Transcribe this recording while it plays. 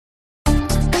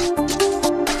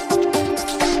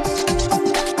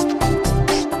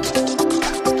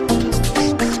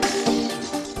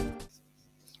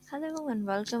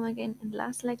welcome again. In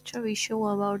last lecture we show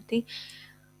about the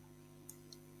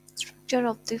structure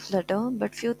of the Flutter,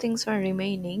 but few things are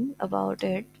remaining about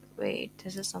it. Wait,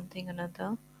 this is something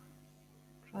another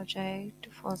project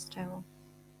first demo.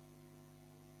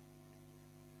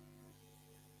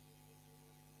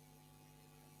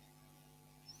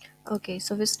 Okay,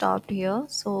 so we stopped here.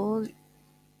 So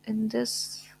in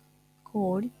this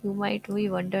code you might be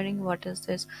wondering what is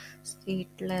this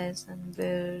stateless and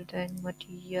build and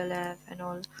material app and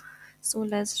all. So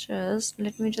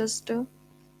let me just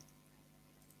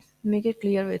make it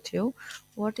clear with you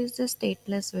what is the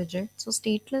stateless widget. So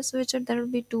stateless widget, there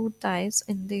will be two types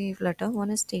in the Flutter.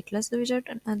 One is stateless widget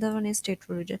and another one is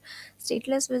stateful widget.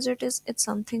 Stateless widget is it's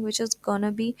something which is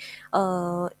gonna be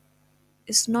uh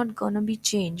it's not gonna be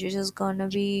changed, it's just gonna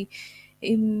be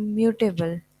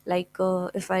immutable. Like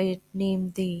if I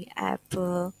name the app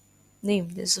name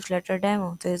this is Flutter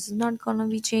demo, this is not gonna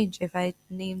be changed. If I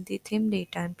name the theme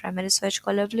data and primary switch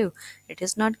color blue, it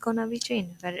is not gonna be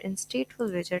changed. Where in stateful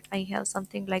widget I have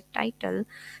something like title,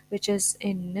 which is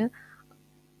in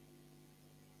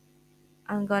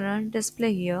I'm gonna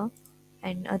display here,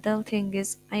 and other thing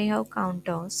is I have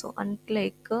counter. So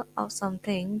unclick of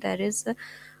something there is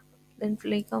then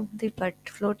click of the but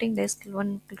floating, there's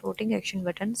one floating action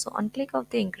button. So on click of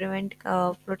the increment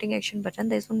floating action button,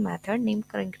 there's one method named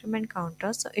increment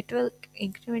counter. So it will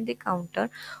increment the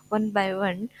counter one by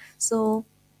one. So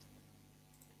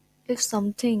if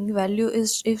something value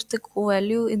is if the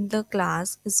value in the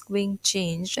class is being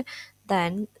changed,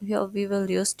 then here we will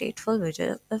use stateful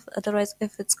widget. If otherwise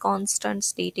if it's constant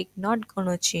static not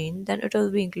gonna change, then it will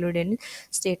be included in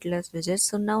stateless widget.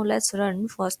 So now let's run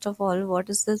first of all what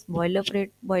is this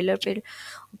boilerplate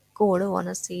code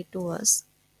wanna say to us.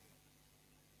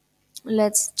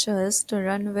 Let's just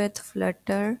run with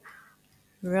flutter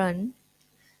run.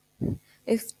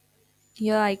 If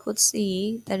here I could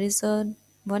see there is a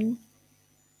one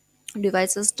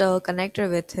device is connected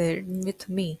with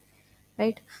me,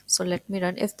 right? So let me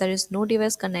run. If there is no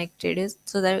device connected is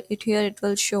so that it here it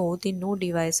will show the no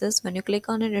devices. When you click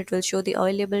on it, it will show the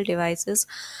available devices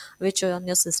which on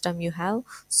your system you have.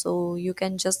 So you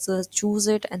can just choose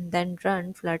it and then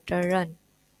run flutter run.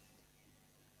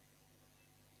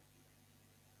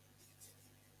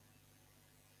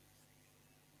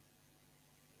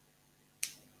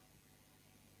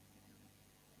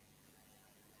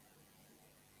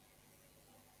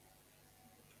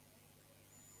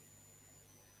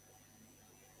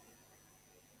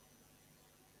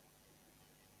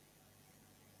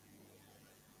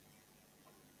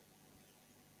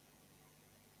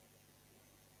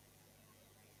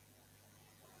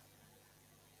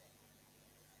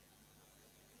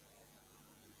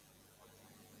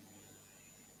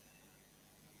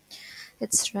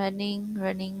 It's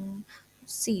running.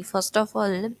 See, first of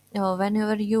all,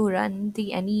 whenever you run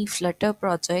the any flutter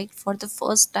project for the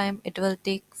first time, it will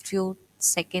take few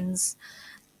seconds,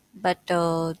 but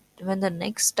when the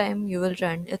next time you will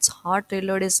run, its hot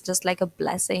reload is just like a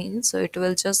blessing. So it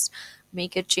will just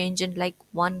make a change in like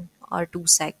 1 or 2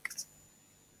 seconds.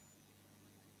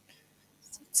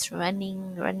 It's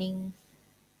running.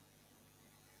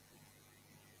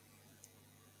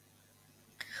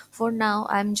 For now,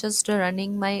 I'm just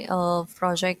running my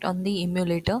project on the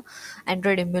emulator,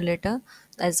 Android emulator,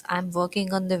 as I'm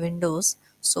working on the Windows.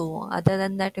 So other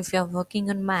than that, if you're working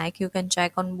on Mac, you can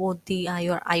check on both the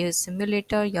your iOS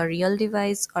simulator, your real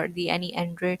device, or the any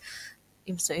Android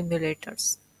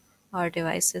emulators or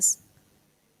devices.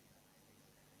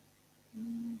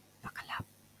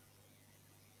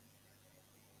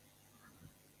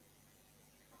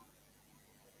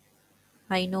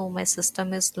 I know my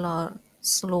system is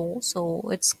slow, so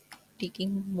it's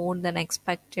taking more than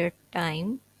expected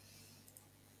time.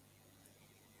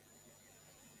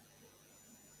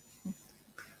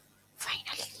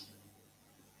 Finally,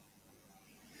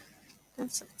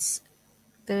 that's it.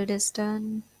 Build is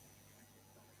done.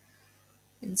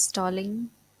 Installing.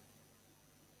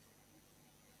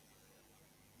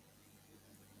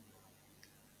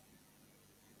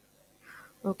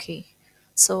 Okay,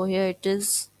 so here it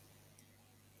is.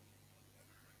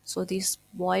 So this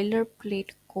boilerplate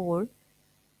code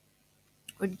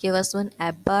would give us one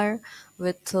app bar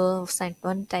with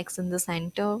one text in the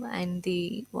center and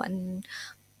the one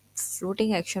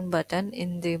floating action button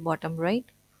in the bottom right.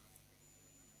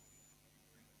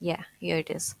 Yeah, here it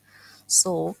is.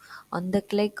 So on the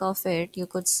click of it, you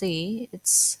could see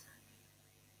it's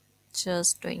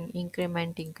just doing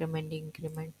increment.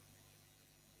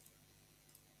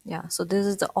 Yeah, so this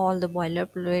is the all the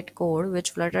boilerplate code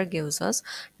which Flutter gives us.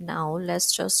 Now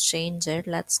let's just change it.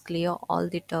 Let's clear all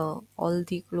the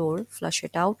code, flush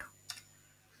it out.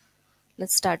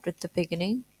 Let's start with the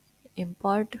beginning.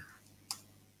 Import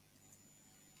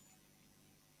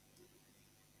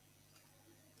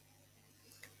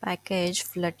package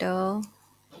flutter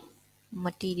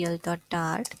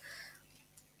material.dart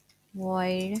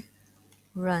void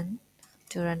run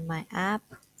to run my app.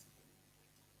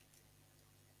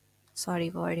 Sorry,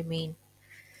 void main,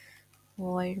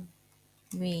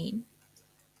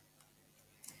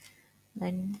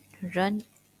 then run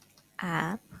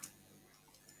app.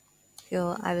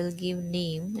 Here I will give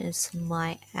name is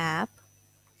my app.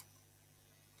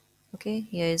 Okay,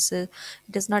 here is it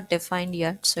is not defined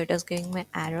yet, so it is giving me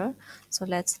error. So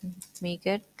let's make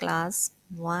it class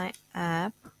my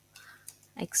app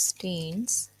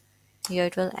extends. Here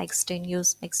it will extend,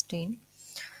 use extend.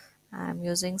 I'm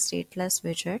using stateless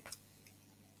widget.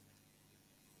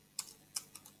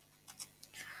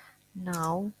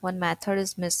 Now one method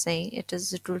is missing. It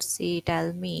will say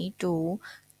tell me to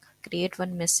create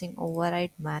one missing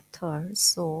override method.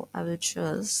 So I will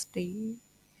just the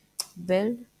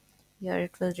build. Here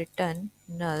it will return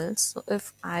null. So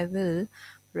if I will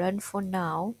run for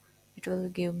now, it will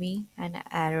give me an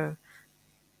error.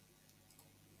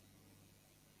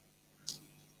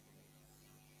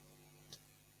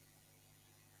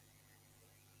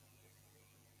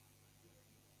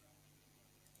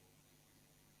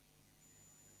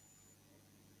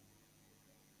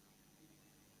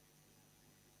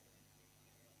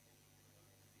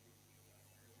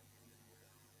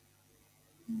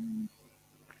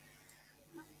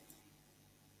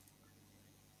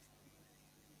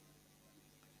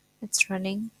 It's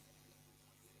running.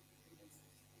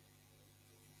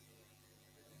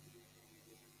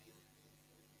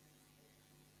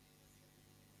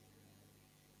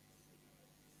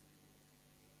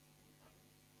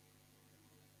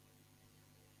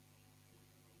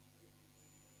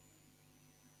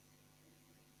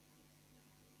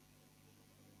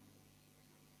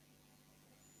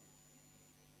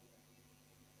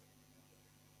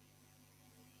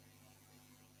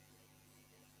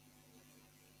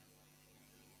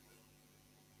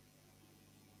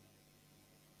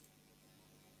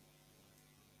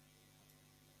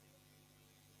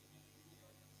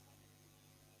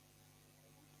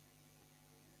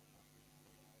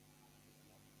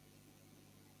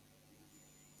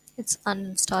 It's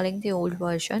uninstalling the old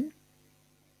version.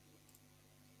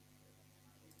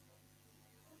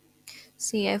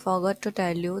 See, I forgot to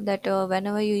tell you that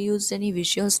whenever you use any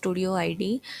Visual Studio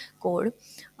ID code,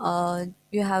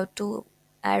 you have to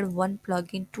add one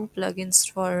plugin, two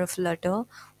plugins for Flutter.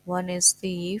 One is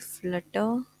the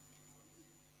Flutter,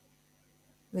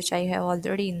 which I have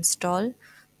already installed,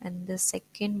 and the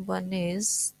second one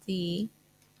is the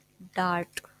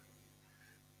Dart.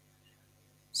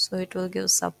 So it will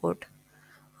give support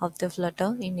of the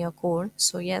Flutter in your code.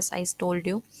 So yes, I told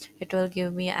you it will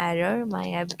give me error.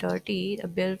 My app dirty, a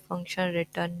build function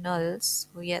return null.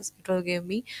 So yes, it will give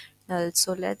me null.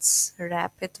 So let's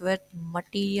wrap it with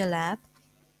material app.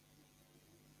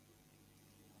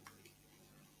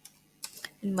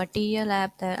 In material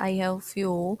app, that I have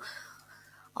few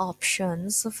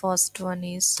options. The first one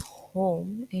is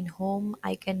home. In home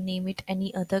I can name it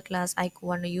any other class I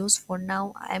want to use. For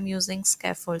now I am using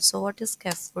scaffold. So what is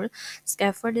scaffold?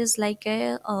 Scaffold is like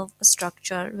a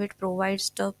structure which provides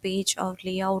the page or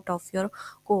layout of your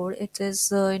code. It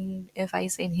is in, if I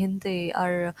say in Hindi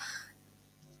or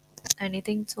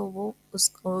anything, so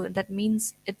that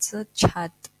means it's a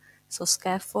chat. So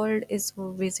scaffold is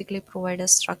basically provide a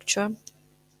structure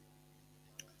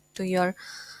to your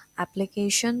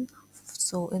application.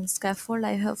 So in scaffold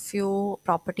I have few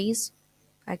properties,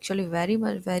 actually very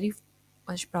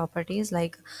much properties,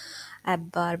 like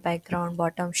app bar, background,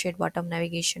 bottom shade, bottom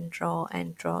navigation, draw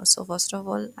and draw. So first of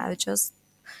all I will just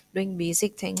doing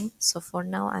basic thing. So for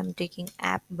now I'm taking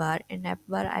app bar. In app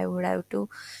bar I would have to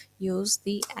use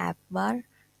the app bar.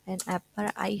 And app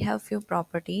bar I have few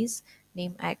properties: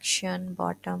 name, action,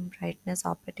 bottom, brightness,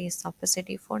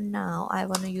 opacity. For now I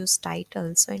want to use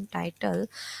title. So in title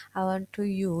I want to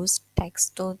use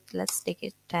text. So let's take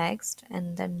it text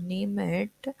and then name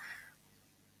it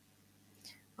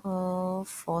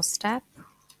first app,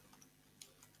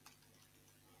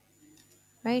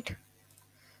 right?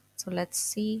 So let's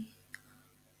see.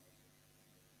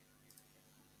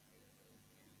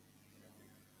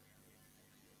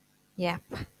 Yep,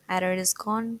 error is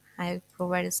gone. I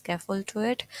provide a scaffold to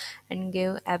it and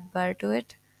give app bar to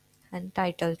it and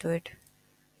title to it.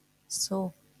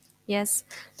 So yes,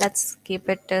 let's keep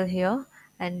it till here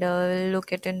and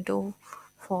look it into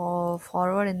for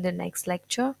forward in the next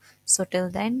lecture. So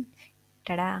till then,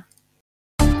 tada.